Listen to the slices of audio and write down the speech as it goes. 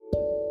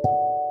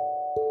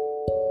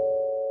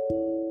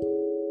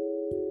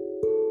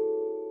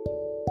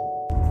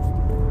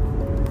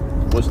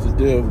What's the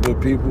deal,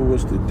 good people?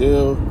 What's the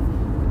deal?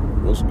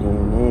 What's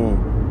going on?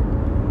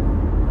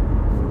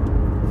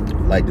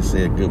 I'd like to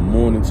say a good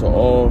morning to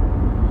all.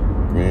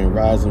 Grand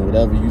rising,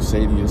 whatever you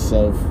say to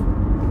yourself,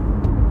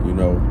 you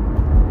know,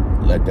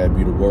 let that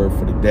be the word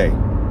for the day.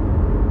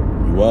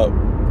 You up,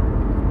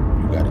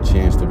 you got a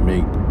chance to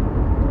make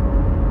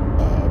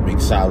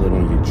solid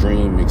on your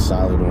dream, make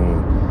solid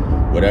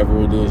on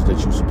whatever it is that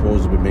you're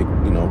supposed to make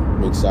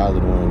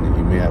solid on, and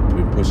you may have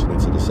been pushing it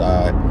to the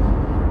side.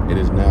 It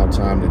is now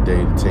time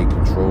today to take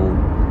control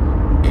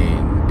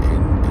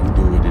and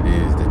do what it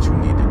is that you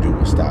need to do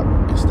and stop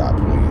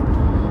playing.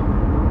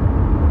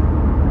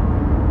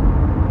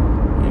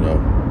 You know,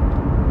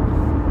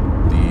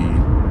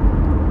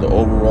 the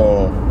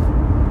overall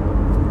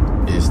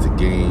is to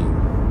gain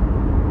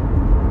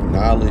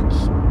knowledge,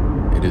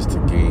 it is to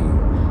gain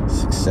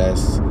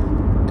success,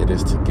 it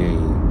is to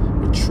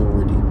gain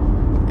maturity,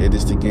 it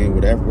is to gain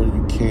whatever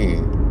you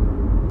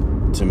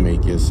can to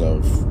make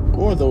yourself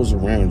or those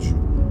around you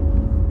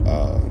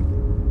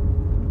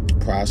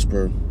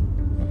prosper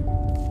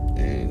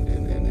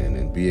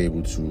and be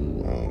able to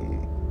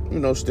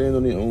stand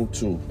on their own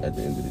too at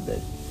the end of the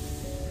day.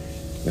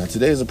 Now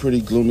today is a pretty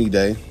gloomy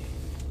day.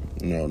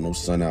 No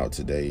sun out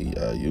today.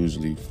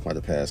 Usually by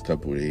the past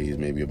couple of days,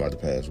 maybe about the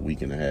past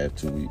week and a half,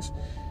 2 weeks,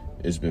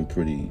 it's been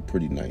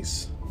pretty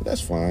nice. But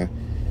that's fine.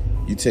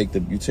 You take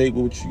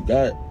what you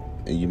got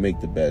and you make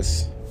the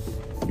best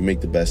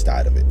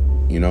out of it,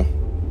 you know?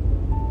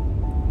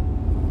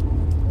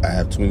 I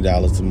have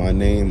 $20 to my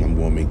name. I'm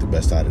going to make the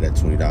best out of that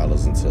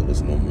 $20 until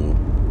there's no more.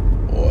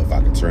 Or if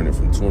I can turn it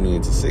from 20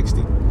 into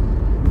 60,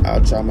 I'll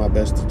try my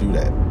best to do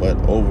that. But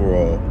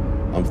overall,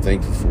 I'm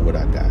thankful for what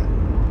I got.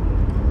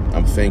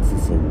 I'm thankful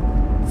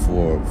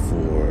for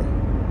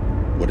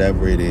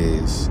whatever it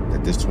is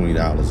that this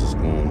 $20 is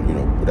going,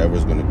 whatever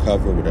it's going to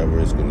cover, whatever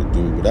it's going to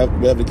do,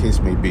 whatever the case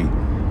may be.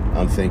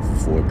 I'm thankful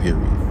for it, period.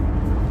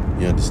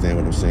 You understand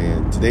what I'm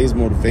saying? Today's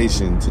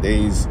motivation,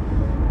 today's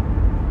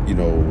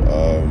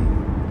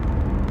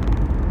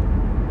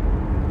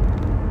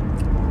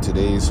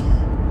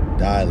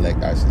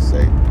dialect, I should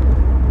say,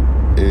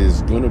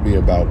 is going to be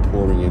about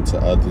pouring into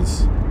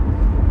others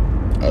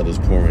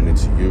pouring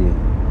into you,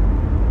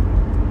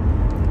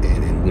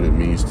 and what it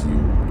means to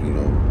you.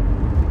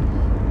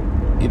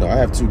 I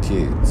have 2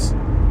 kids,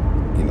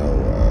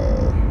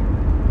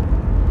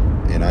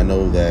 and I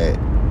know that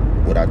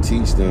what I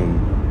teach them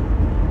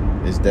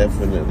is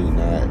definitely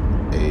not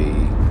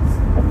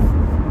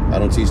I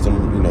don't teach them,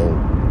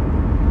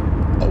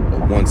 a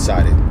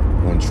one-sided,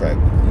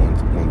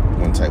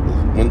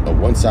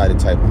 one-sided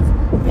type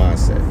of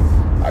mindset.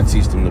 I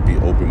teach them to be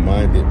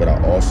open-minded, but I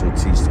also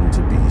teach them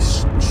to be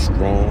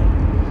strong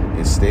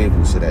and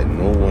stable so that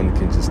no one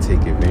can just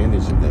take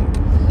advantage of them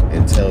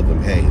and tell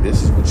them, hey,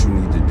 this is what you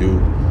need to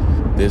do.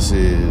 This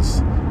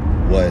is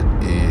what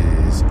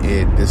is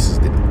it. This is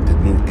the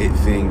new it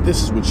thing.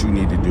 This is what you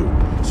need to do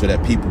so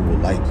that people will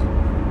like you.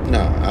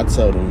 Nah, I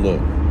tell them,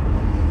 look,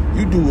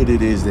 you do what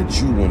it is that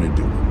you want to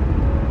do,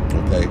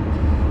 okay?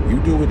 You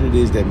do what it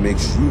is that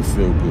makes you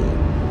feel good,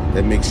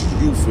 that makes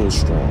you feel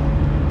strong,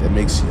 that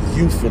makes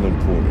you feel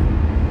important.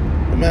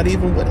 No matter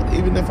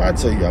even if I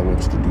tell you I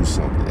want you to do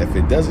something, if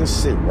it doesn't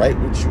sit right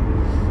with you,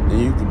 then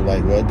you can be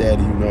like, well,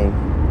 Daddy,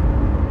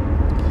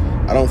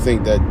 I don't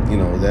think that,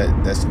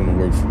 that's going to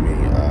work for me.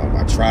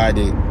 I tried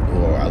it,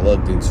 or I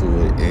looked into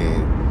it,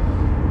 and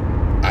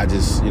I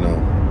just, and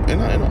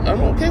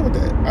I'm okay with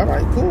that. All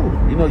right, cool.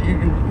 You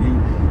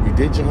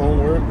did your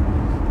homework,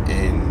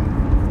 and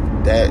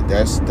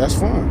that's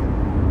fine.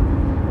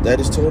 That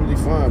is totally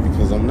fine,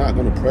 because I'm not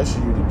going to pressure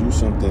you to do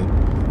something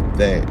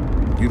that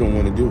you don't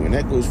want to do, and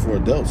that goes for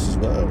adults as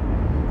well.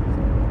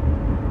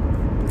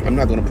 I'm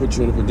not going to put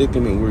you in a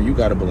predicament where you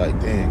got to be like,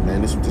 dang,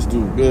 man, this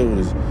dude Bill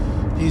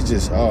he's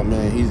just, oh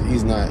man, he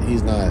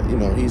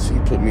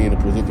put me in a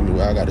predicament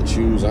where I got to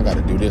choose, I got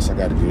to do this, I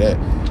got to do that.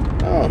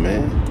 Oh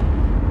man,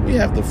 we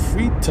have the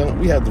freedom.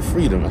 We have the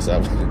freedom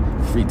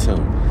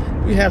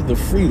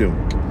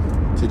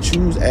to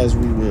choose as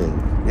we will.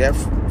 We have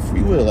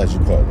free will, as you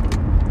call it,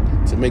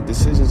 to make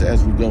decisions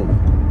as we go.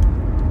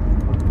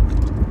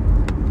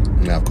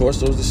 Now, of course,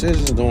 those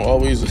decisions don't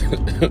always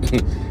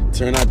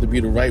turn out to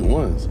be the right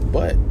ones.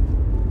 But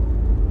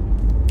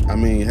I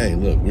mean, hey,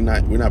 look, we're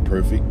not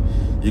perfect.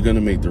 You're gonna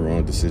make the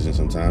wrong decision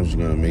sometimes.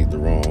 You're gonna make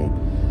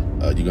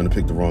you're gonna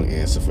pick the wrong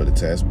answer for the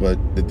test. But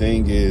the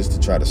thing is to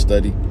try to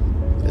study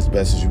as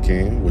best as you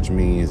can, which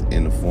means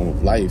in the form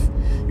of life,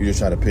 you just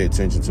try to pay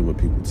attention to what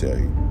people tell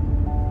you.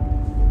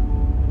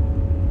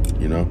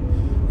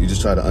 You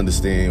just try to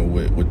understand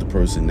what the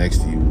person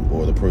next to you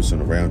or the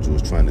person around you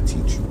is trying to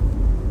teach you.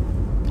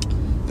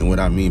 And what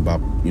I mean by,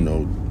 when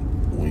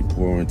we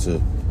pour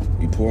into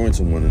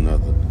one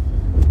another,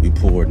 we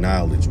pour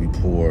knowledge,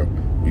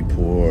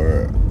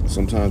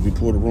 sometimes we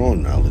pour the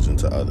wrong knowledge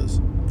into others,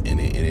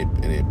 and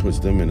it puts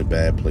them in a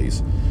bad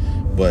place.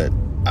 But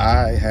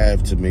I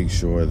have to make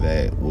sure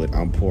that what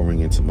I'm pouring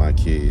into my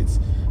kids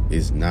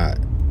is not,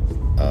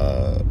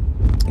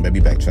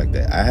 maybe backtrack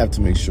that. I have to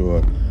make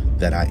sure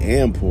that I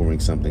am pouring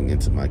something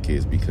into my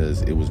kids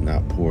because it was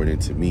not poured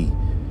into me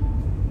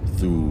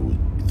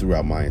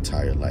throughout my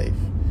entire life.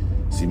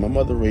 See, my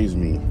mother raised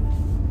me,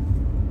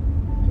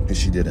 and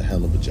she did a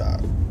hell of a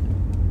job.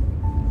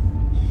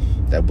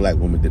 That black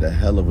woman did a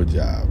hell of a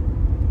job.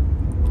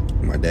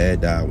 My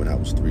dad died when I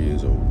was 3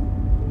 years old,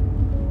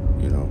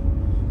 you know.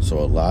 So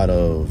a lot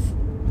of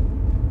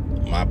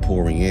my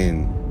pouring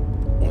in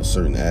on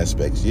certain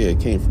aspects, yeah, it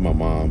came from my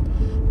mom,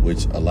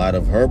 which a lot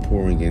of her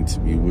pouring into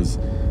me was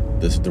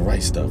the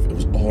right stuff. It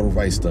was all the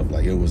right stuff.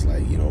 Like, it was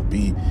like, you know,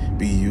 be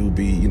you,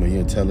 you're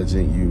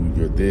intelligent,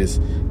 you're this,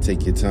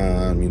 take your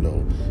time, you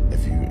know,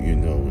 if you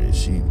know, and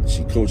she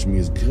coached me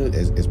as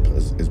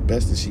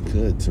best as she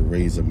could to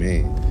raise a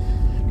man,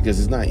 because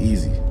it's not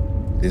easy.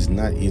 It's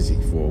not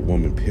easy for a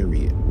woman,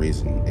 period,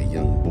 raising a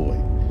young boy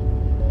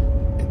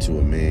into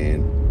a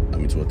man,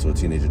 to a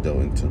teenage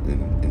adult, into a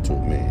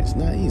man. It's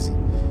not easy,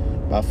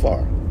 by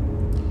far.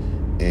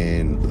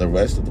 And the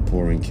rest of the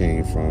pouring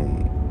came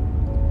from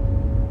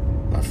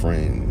my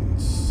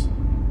friends,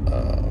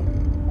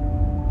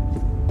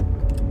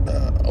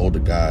 older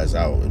guys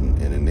out in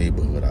the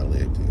neighborhood I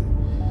lived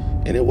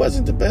in. And it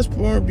wasn't the best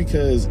pouring,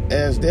 because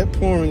as they're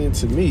pouring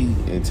into me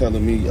and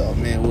telling me, oh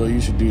man, well, you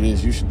should do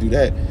this, you should do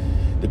that,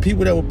 the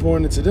people that were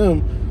pouring into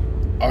them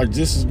are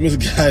just as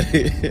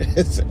misguided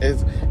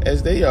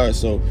as they are.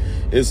 So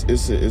it's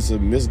a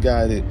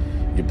misguided,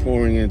 you're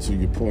pouring into,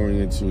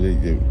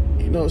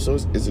 you know, so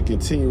it's a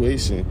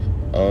continuation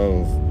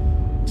of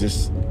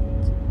just,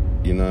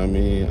 you know what I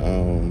mean,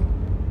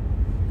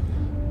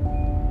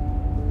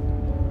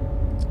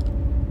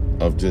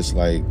 of just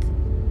like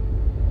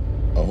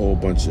a whole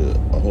bunch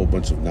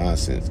of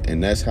nonsense.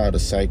 And that's how the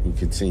cycle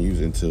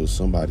continues until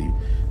somebody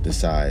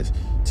decides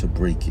to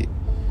break it.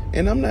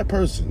 And I'm that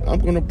person. I'm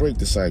going to break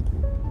the cycle.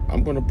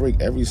 I'm going to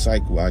break every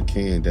cycle I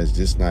can that's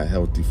just not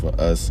healthy for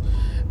us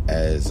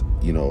as,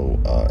 you know,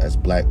 as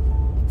black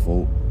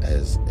folk,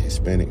 as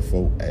Hispanic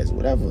folk, as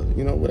whatever,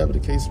 you know, whatever the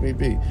case may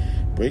be.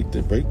 Break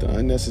the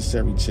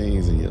unnecessary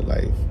chains in your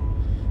life.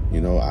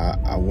 You know,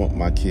 I want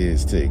my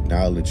kids to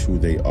acknowledge who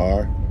they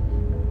are,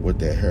 what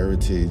their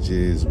heritage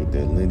is, what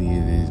their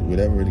lineage is,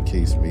 whatever the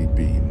case may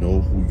be.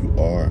 Know who you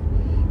are,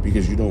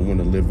 because you don't want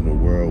to live in a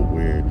world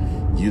where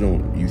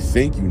you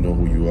think you know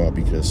who you are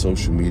because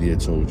social media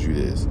told you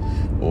this,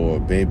 or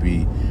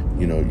maybe,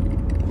 you know,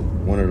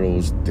 one of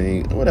those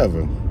things,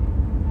 whatever.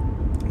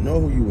 Know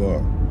who you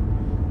are.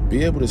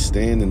 Be able to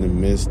stand in the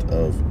midst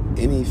of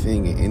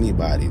anything and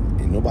anybody,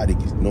 and nobody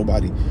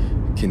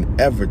can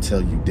ever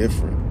tell you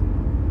different.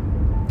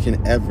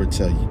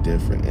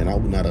 And I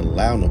will not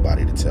allow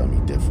nobody to tell me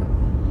different.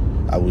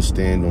 I will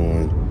stand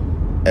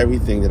on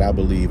everything that I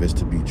believe is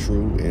to be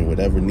true, and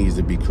whatever needs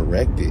to be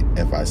corrected,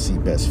 if I see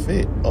best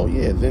fit, oh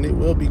yeah, then it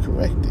will be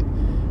corrected.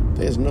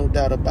 There's no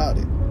doubt about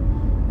it.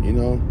 You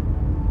know,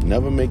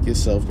 never make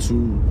yourself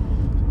too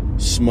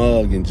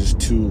smug and just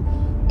too,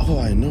 oh,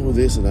 I know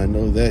this and I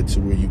know that, to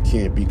where you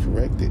can't be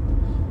corrected.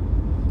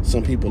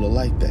 Some people are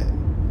like that.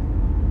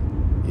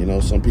 You know,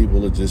 some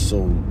people are just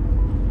so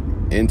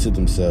into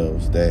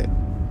themselves that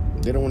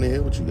they don't want to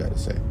hear what you got to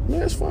say. Yeah,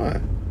 that's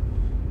fine.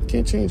 You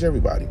can't change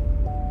everybody.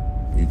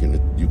 You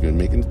can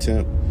make an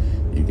attempt.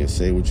 You can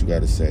say what you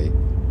got to say.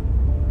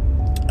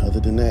 Other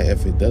than that,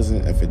 if it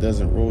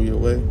doesn't roll your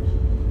way,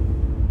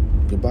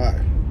 goodbye.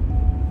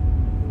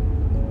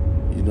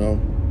 You know,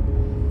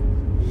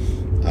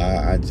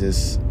 I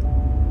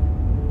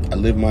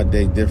live my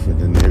day different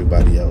than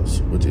everybody else,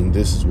 and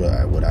this is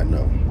what I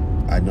know.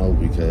 I know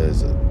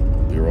because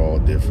we're all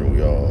different.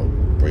 We all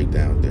break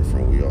down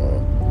different. We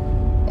all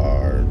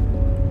are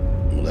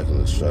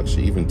molecular structure.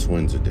 Even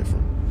twins are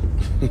different.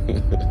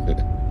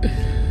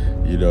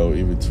 You know,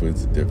 even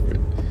twins are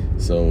different.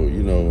 So,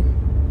 you know,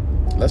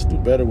 let's do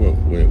better with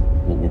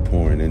what we're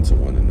pouring into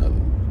one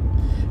another.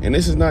 And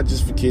this is not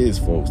just for kids,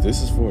 folks.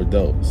 This is for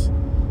adults.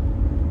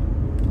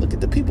 Look at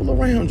the people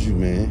around you,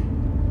 man.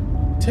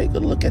 Take a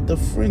look at the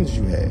friends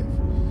you have.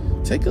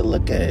 Take a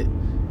look at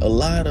a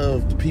lot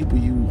of the people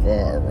you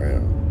are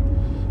around.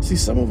 See,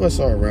 some of us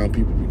are around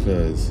people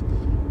because,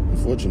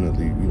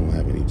 unfortunately, we don't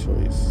have any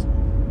choice.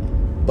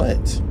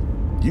 But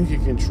you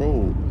can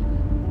control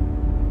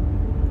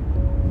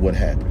what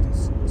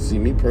happens. See,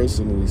 me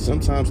personally,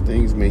 sometimes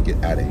things may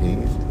get out of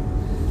hand,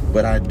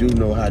 but I do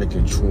know how to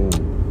control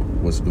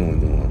what's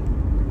going on.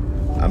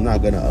 I'm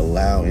not going to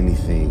allow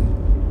anything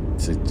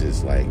to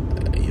just like,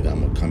 either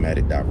I'm going to come at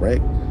it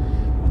direct,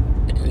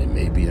 and it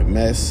may be a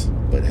mess,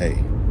 but hey,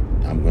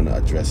 I'm going to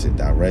address it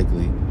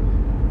directly.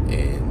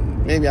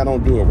 And maybe I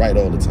don't do it right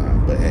all the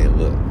time, but hey,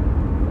 look,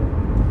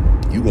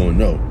 you going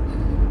to know,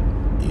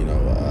 you know,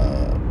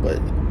 but,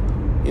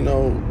 you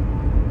know,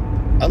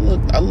 I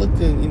looked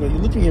in, you know, you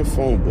look in your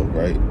phone book,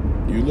 right?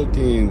 You look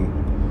in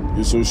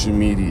your social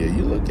media,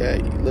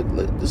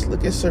 just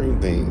look at certain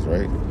things,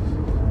 right?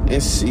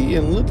 And see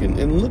and look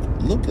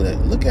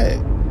at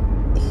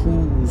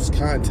who's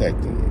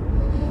contacting you.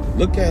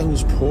 Look at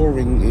who's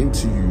pouring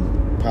into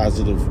you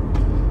positive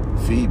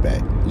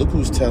feedback. Look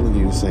who's telling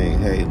you, saying,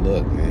 hey,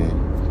 look, man,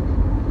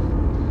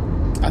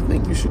 I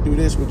think you should do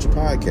this with your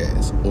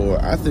podcast, or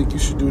I think you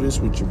should do this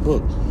with your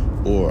book,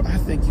 or I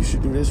think you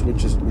should do this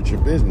with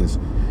your business.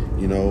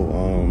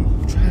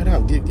 Try it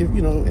out. Give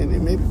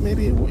and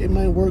maybe it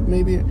might work,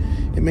 maybe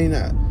it may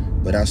not.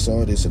 But I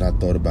saw this and I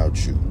thought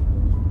about you.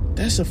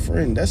 That's a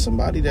friend. That's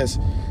somebody that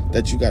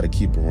you got to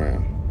keep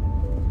around.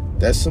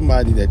 That's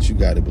somebody that you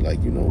got to be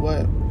like, you know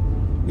what?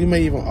 We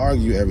may even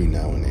argue every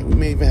now and then. We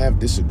may even have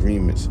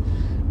disagreements.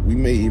 We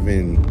may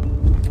even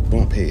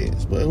bump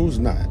heads. But who's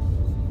not?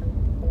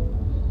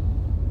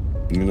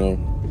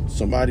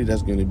 Somebody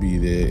that's going to be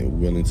there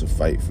and willing to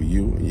fight for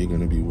you, and you're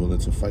going to be willing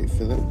to fight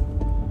for them.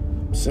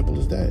 Simple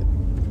as that.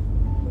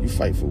 You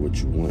fight for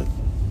what you want.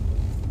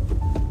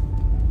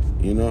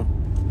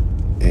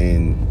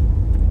 And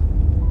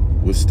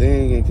with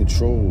staying in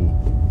control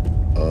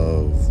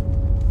of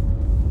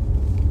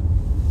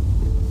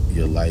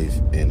your life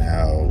and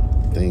how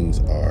things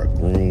are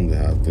groomed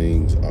and how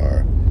things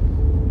are,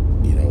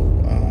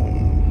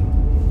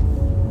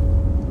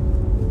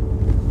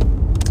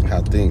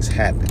 how things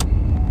happen.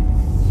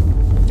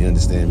 You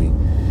understand me?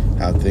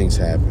 How things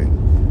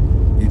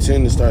happen. You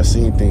tend to start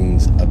seeing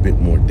things a bit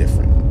more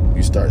different.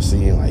 You start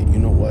seeing like, you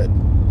know what?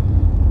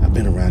 I've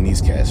been around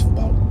these cats for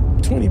about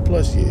 20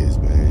 plus years,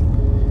 man.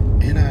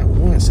 And not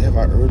once have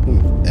I heard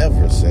them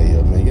ever say,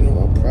 yo, man,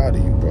 I'm proud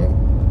of you, bro.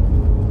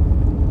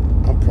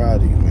 I'm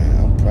proud of you,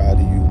 man. I'm proud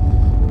of you.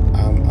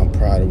 I'm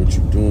proud of what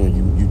you're doing.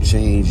 You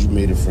changed. You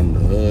made it from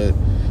the hood.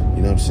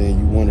 You know what I'm saying?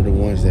 You one of the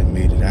ones that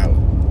made it out.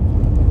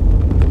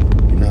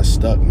 You're not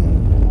stuck no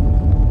more.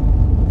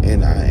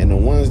 And the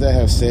ones that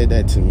have said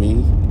that to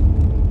me,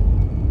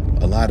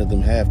 a lot of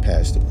them have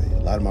passed away.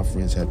 A lot of my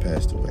friends have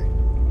passed away.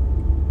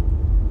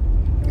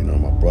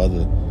 My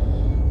brother,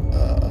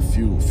 a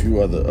few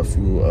of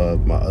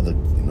my other,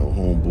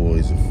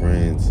 homeboys and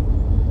friends.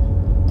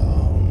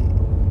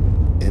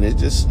 And it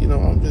just, and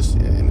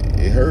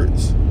it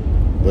hurts.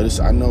 But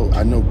I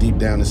know deep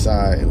down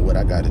inside what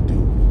I got to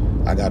do.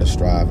 I got to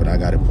strive and I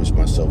got to push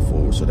myself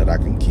forward so that I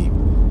can keep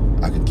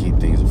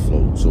things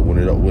afloat. So when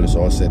it's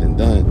all said and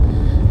done,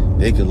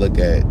 they can look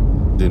at,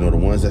 the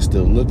ones that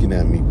still looking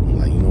at me, I'm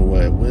like, you know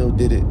what, Will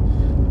did it.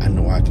 I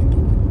know I can do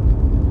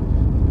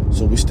it.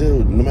 So we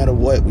still, no matter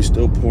what, we're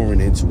still pouring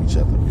into each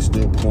other. We're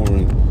still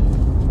pouring,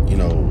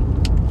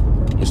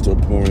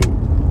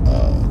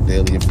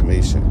 daily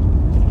information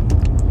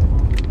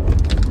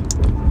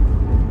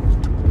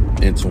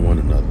into one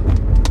another.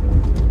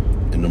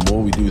 And the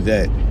more we do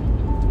that,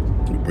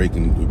 we're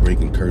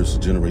breaking curses,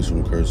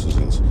 generational curses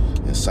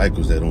and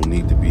cycles that don't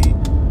need to be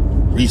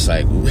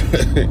recycled.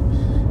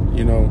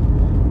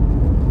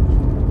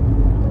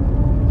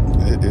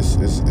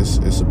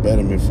 It's a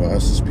betterment for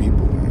us as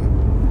people, man.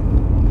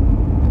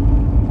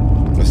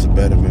 It's a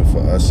betterment for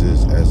us as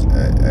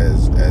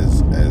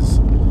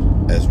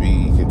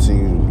we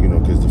continue,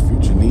 because the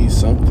future needs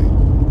something.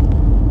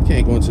 You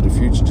can't go into the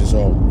future just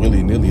all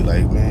willy-nilly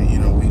like, man,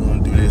 we're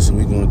going to do this and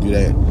we're going to do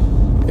that.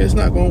 It's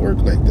not going to work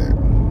like that.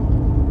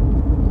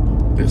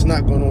 It's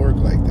not going to work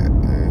like that,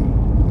 man.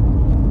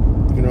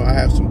 I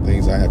have some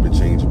things I have to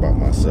change about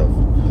myself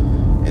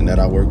and that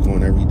I work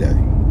on every day.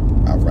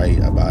 I write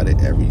about it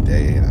every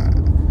day, and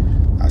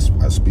I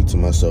speak to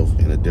myself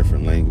in a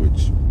different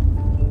language.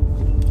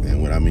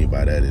 And what I mean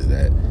by that is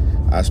that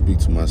I speak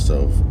to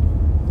myself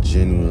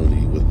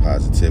genuinely with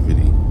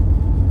positivity.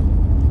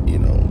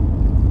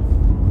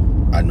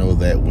 I know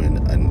that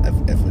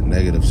if a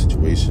negative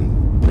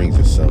situation brings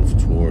itself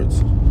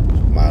towards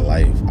my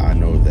life, I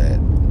know that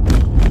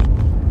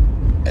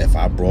if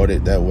I brought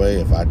it that way,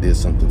 if I did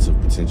something to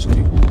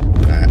potentially,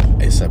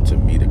 it's up to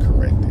me to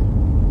correct it.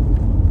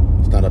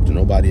 It's not up to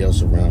nobody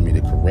else around me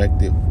to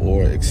correct it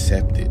or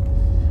accept it,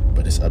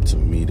 but it's up to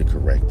me to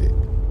correct it.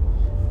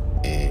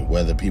 And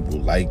whether people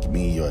like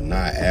me or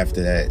not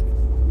after that,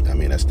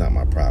 that's not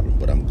my problem,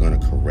 but I'm going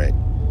to correct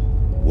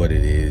what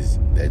it is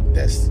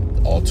that's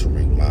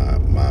altering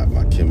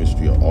my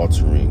chemistry or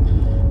altering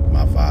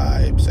my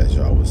vibes, as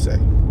y'all would say.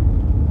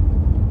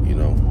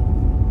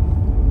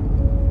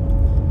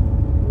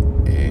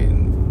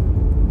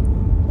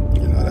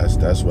 And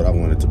that's what I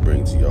wanted to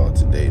bring to y'all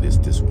today,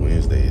 this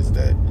Wednesday, is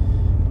that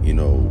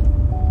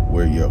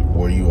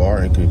where you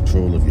are in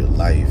control of your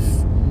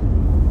life.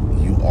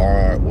 You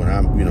are,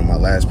 my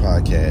last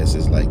podcast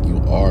is like, you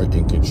are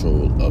in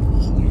control of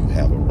who you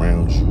have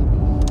around you,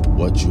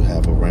 what you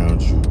have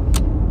around you,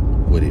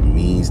 what it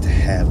means to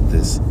have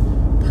this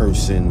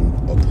person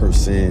or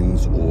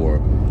persons or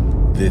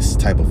this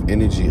type of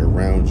energy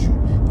around you.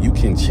 You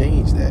can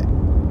change that.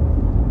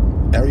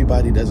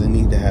 Everybody doesn't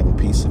need to have a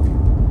piece of you.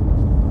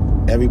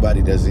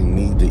 Everybody doesn't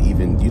need to you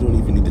don't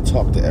even need to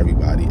talk to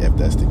everybody if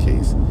that's the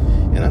case.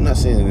 And I'm not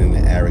saying it in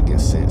an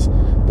arrogant sense,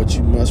 but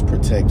you must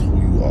protect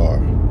who you are.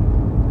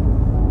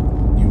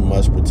 You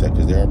must protect,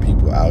 because there are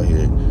people out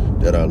here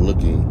that are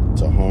looking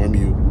to harm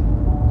you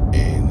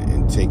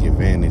and take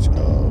advantage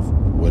of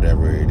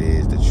whatever it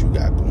is that you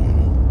got going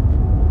on.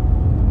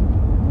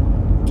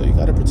 So you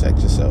got to protect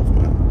yourself,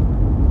 man.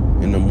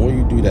 And the more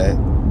you do that,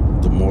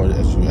 the more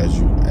as you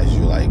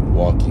like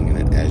walking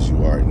and as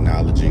you are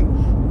acknowledging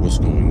what's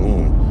going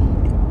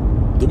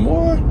on, the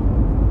more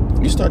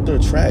you start to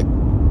attract,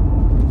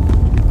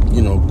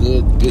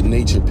 good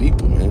natured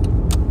people, man.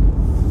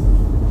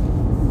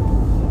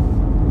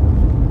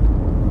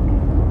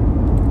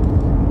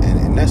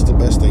 And that's the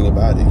best thing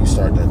about it. You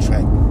start to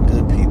attract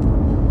good people.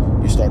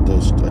 You start to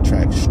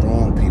attract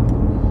strong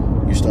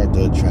people. You start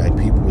to attract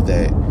people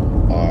that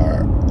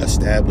are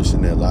established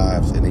in their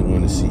lives and they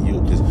want to see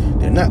you, because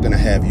they're not going to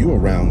have you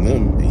around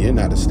them and you're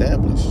not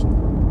established.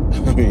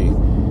 I mean,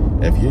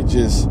 if you're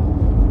just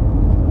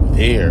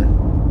there,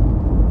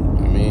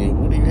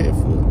 what are you here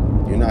for?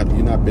 You're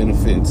not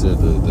benefiting to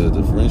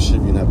the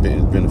friendship. You're not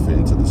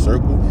benefiting to the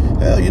circle.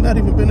 Hell, you're not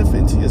even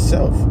benefiting to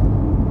yourself.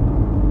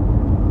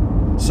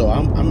 So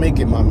I'm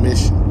making my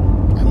mission.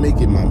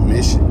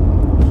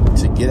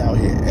 To get out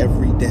here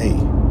every day.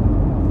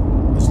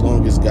 As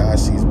long as God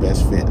sees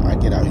best fit, I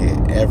get out here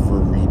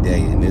every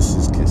day, and this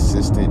is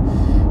consistent,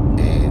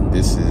 and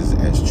this is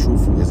as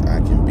truthful as I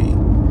can be.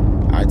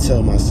 I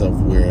tell myself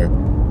where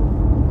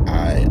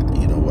I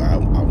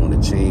want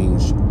to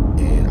change,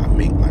 and I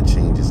make my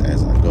changes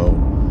as I go.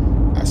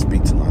 I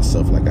speak to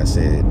myself, like I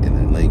said, in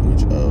the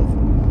language of,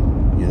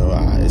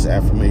 it's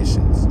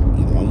affirmations.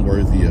 I'm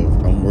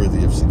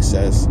worthy of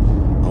success.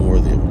 I'm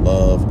worthy of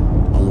love.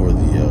 I'm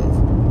worthy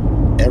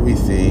of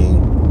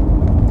everything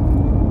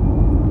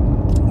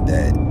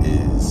that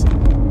is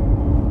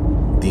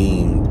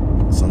deemed,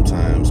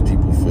 sometimes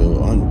people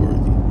feel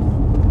unworthy.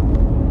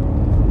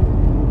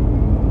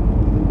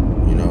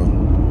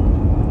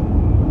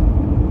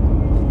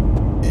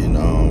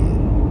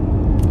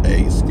 And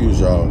hey, excuse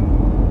y'all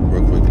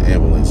real quick, the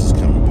ambulance is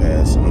coming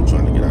past and I'm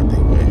trying to get out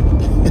their way.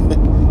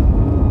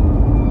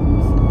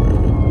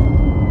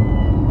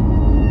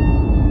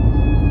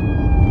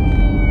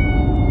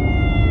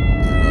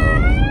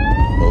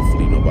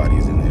 Hopefully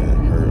nobody's in there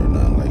hurt or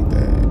nothing like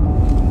that.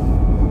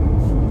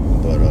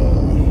 But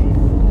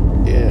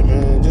yeah,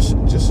 man, just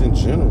in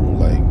general,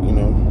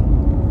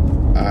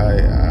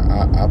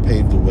 I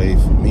paved the way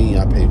for me.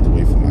 I paved the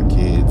way for my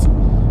kids.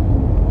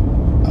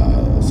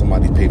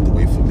 Somebody paved the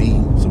way for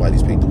me.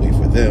 Somebody's paved the way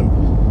for them.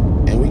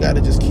 And we got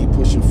to just keep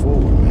pushing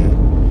forward, man.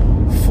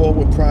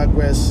 Forward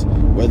progress,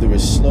 whether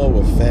it's slow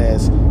or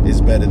fast,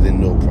 is better than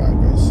no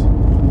progress.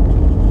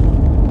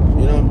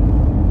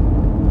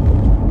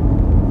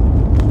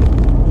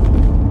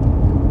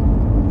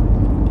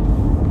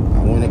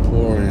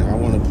 I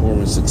want to pour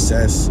in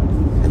success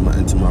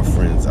into my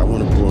friends. I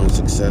want to pour in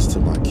success to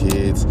my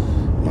kids,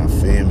 my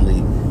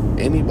family,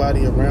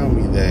 anybody around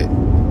me that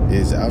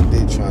is out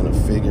there trying to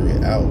figure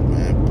it out,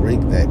 man. Break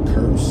that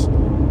curse.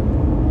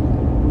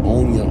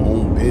 Own your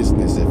own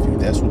business. If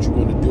that's what you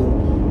want to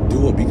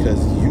do it because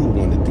you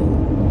want to do it.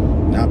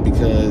 Not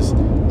because,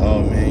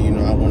 oh man,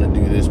 I want to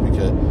do this,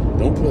 because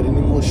don't put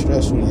any more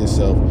stress on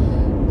yourself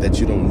that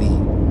you don't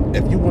need.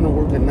 If you want to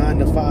work a 9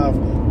 to 5,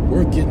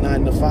 work your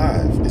 9 to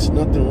 5. There's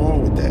nothing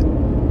wrong with that.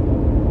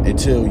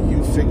 Until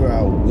you figure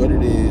out what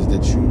it is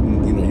that you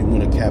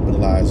want to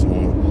capitalize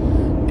on,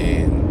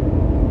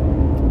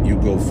 and you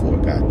go for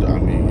it.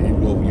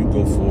 You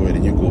go for it,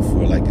 and you go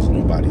for it like it's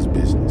nobody's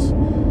business.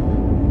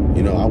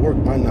 I work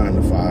my 9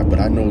 to 5, but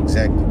I know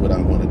exactly what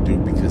I want to do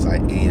because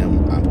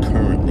I'm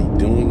currently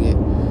doing it,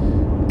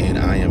 and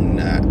I am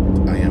not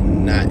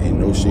in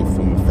no shape,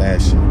 form, or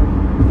fashion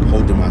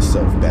holding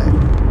myself back.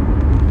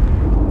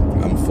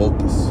 I'm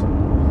focused,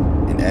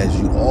 and as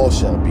you all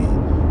shall be,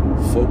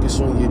 focus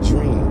on your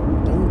dream.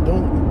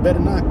 Don't better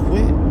not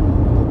quit.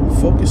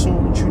 Focus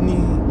on what you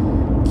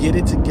need. Get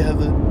it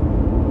together,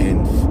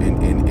 and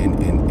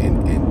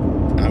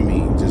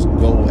just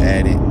go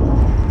at it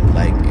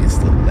like it's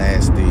the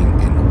last thing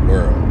in the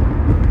world.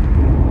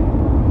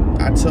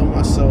 I tell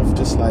myself,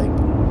 just like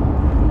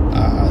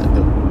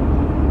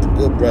the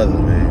good brother,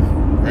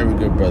 man, very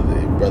good brother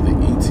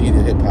E.T.,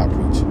 the hip hop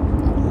preacher.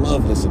 I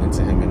love listening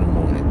to him in the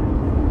morning.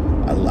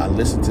 I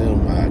listen to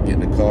him. I get in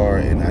the car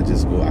and I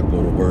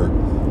go to work,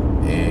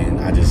 and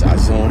I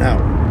zone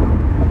out.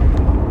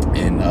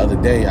 And the other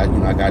day,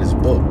 I got his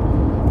book,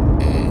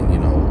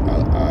 and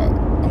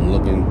I'm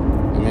looking.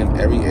 I'm in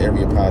every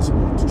area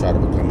possible to try to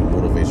become a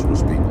motivational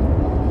speaker.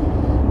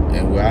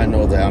 And where I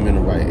know that I'm in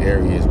the right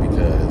area is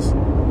because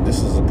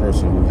this is a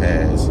person who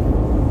has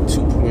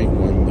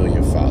 2.1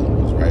 million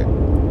followers, right?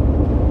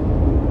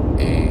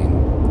 And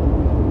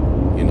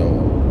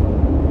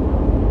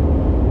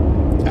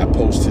I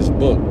post his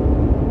book.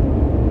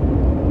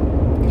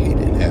 He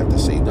didn't have to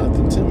say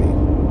nothing to me.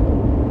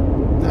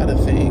 Not a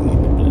thing. He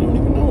don't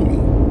even know me.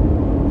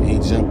 And he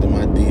jumped in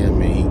my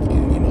DM and he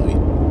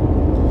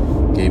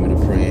gave me the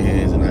praying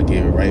hands, and I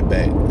gave it right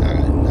back.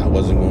 I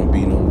wasn't going to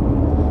be no,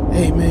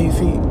 hey man,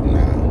 feet.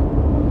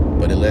 Nah.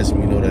 But it lets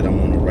me know that I'm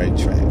on the right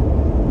track.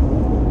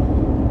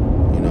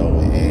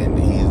 And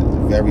he's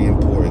a very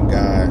important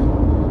guy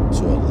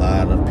to a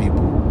lot of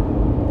people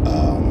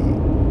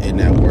in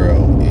that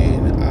world.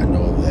 And I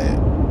know that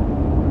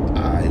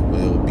I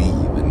will be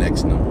the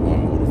next #1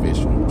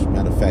 motivational. As a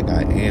matter of fact,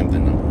 I am the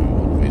 #1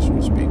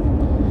 motivational speaker.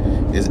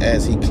 It's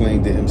as he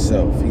claimed it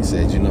himself. He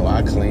said,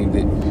 I claimed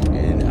it,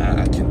 and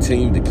I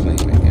continued to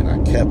claim it, and I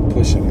kept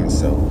pushing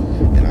myself,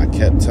 and I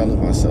kept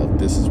telling myself,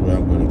 this is where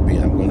I'm going to be.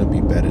 I'm going to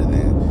be better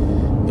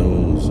than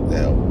those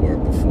that were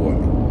before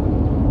me.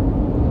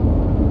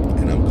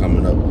 And I'm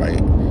coming up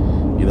right.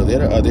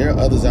 There are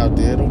others out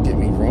there, don't get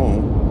me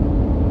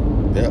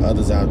wrong. There are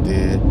others out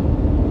there,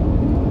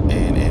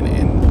 and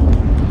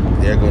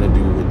they're going to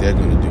do what they're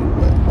going to do.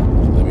 But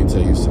let me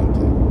tell you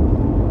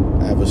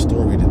something. I have a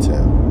story to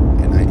tell,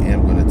 and I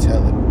am going to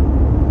tell it.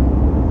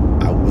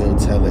 I will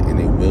tell it, and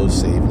it will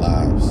save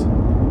lives.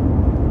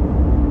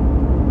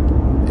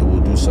 It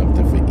will do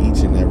something for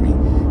each and every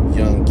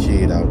young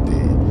kid out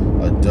there,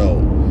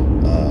 adult,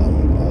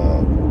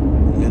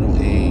 middle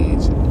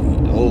age,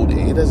 old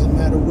age. It doesn't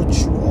matter what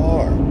you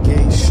are,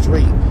 gay,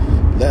 straight,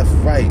 left,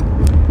 right.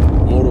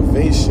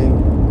 Motivation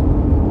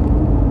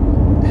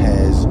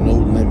has no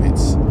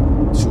limits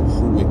to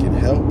who it can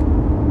help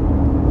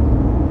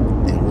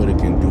and what it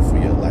can do for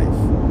your life.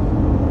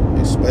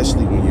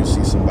 Especially when you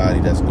see somebody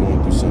that's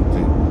going through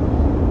something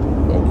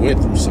or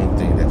went through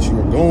something that you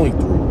were going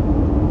through,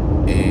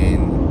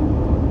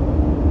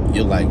 and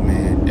you're like,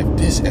 man, if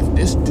this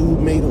dude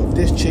made it, if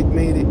this chick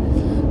made it,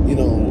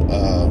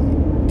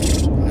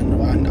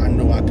 I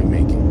know I can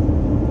make it.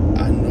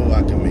 I know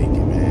I can make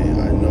it, man.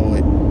 I know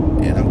it,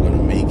 and I'm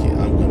gonna make it.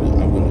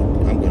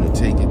 I'm gonna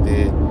take it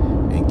there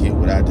and get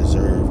what I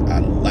deserve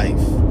out of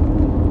life.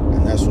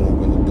 And that's what I'm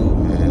gonna do,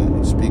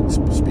 man.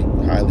 Speak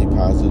highly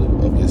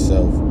positive of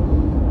yourself.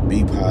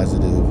 Be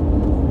positive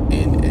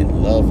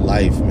and love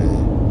life,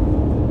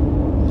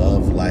 man.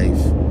 Love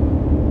life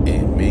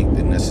and make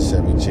the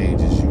necessary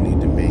changes you need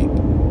to make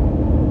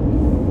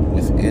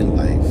within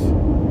life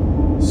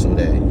so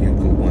that you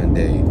could one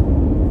day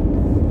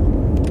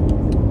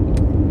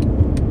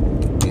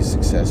be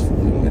successful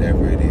in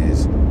whatever it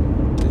is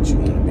that you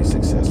want to be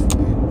successful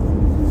in.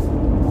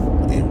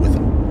 And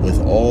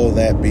with all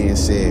that being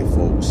said,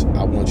 folks,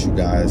 I want you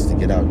guys to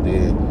get out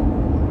there,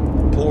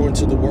 pour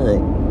into the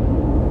world,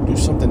 do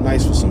something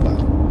nice for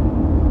somebody.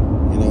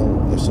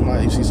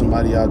 If you see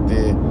somebody out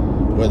there,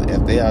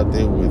 if they out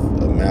there with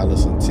a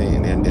malice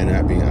intent and they're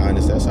not being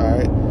honest, that's all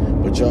right.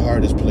 But your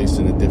heart is placed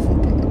in a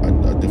different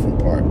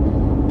part.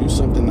 Do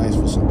something nice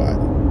for somebody.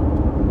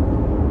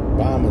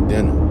 Buy them a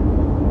dinner.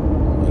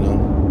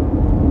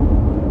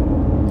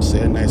 Say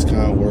a nice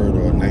kind word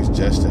or a nice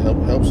gesture.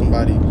 Help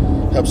somebody.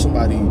 Help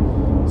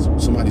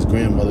somebody's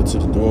grandmother to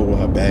the door with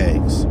her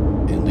bags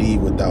and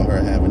leave without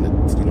her having to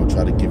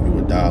try to give you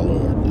 $1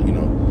 or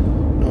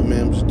no,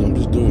 man, I'm just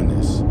doing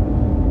this.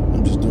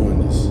 I'm just doing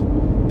this.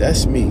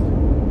 That's me.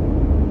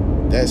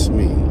 That's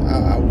me.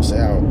 I would say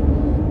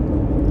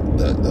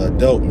the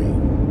adult me.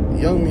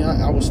 Young me,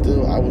 I was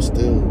still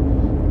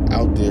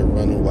out there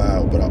running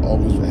wild, but I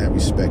always would have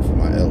respect for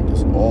my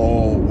elders.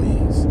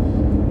 Always.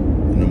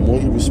 And the more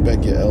you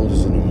respect your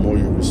elders and the more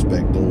you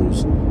respect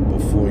those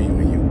before you,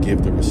 and you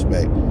give the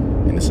respect,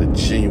 and it's a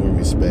genuine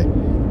respect,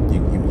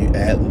 you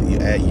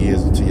add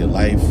years into your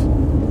life,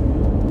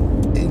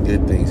 and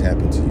good things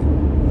happen to you.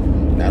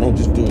 Now, don't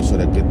just do it so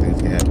that good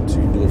things can happen to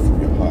you. Do it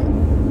from your heart.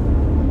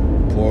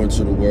 Pour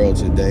into the world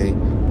today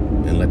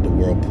and let the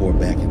world pour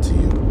back into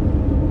you.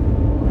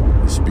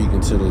 You speak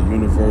into the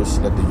universe,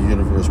 let the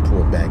universe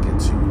pour back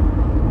into you.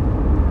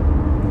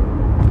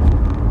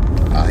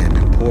 I am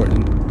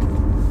important.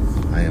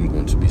 I am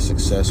going to be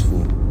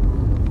successful.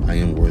 I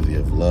am worthy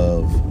of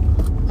love.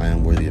 I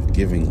am worthy of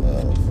giving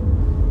love.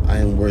 I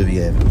am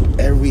worthy of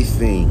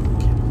everything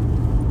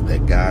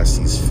that God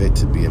sees fit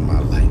to be in my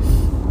life.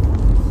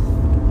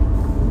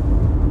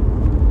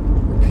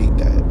 Repeat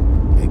that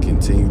and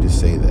continue to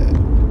say that,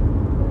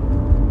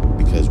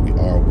 because we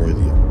are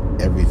worthy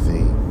of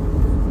everything.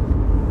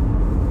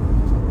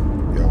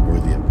 We are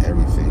worthy of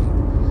everything.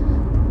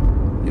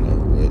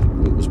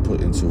 What was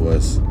put into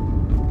us,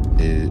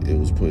 it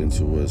was put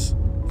into us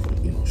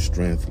for,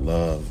 strength,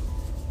 love,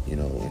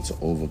 and to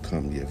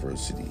overcome the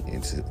adversity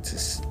and to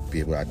be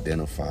able to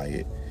identify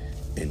it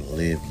and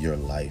live your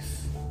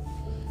life.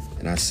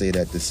 And I say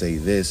that to say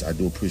this: I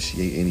do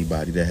appreciate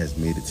anybody that has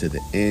made it to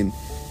the end.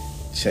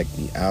 Check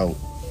me out,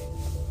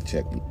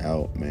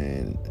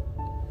 man.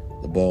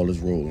 The ball is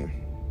rolling.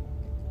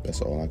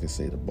 That's all I can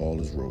say. The ball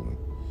is rolling.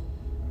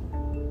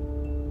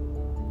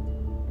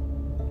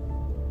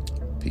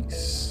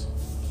 Peace.